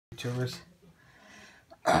YouTubers.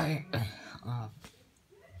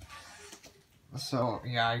 So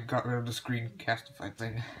yeah, I got rid of the screencastify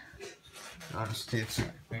thing. Honestly, it's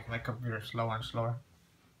making my computer slower and slower.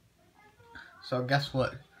 So guess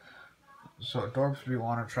what? So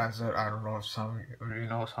dorpsbewonertransit, I don't know if some of you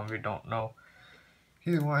know, some of you don't know.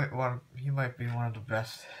 He might be one of the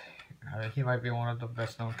best. He might be one of the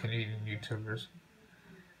best known Canadian YouTubers.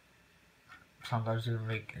 Sometimes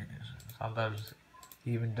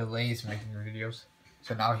he even delays making videos.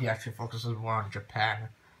 So now he actually focuses more on Japan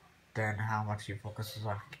than how much he focuses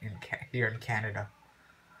on here in Canada.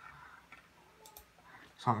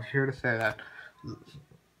 So I'm here to say that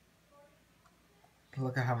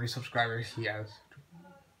look at how many subscribers he has.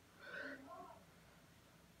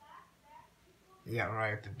 Yeah,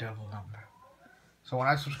 right, the devil number. So when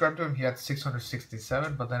I subscribed to him, he had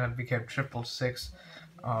 667, but then it became 666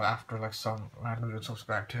 after like some random dude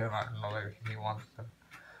subscribed to him. I don't know, like he wants to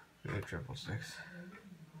do 666.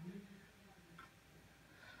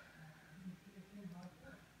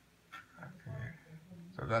 Okay,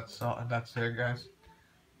 so that's all. That's it, guys.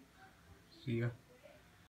 See ya.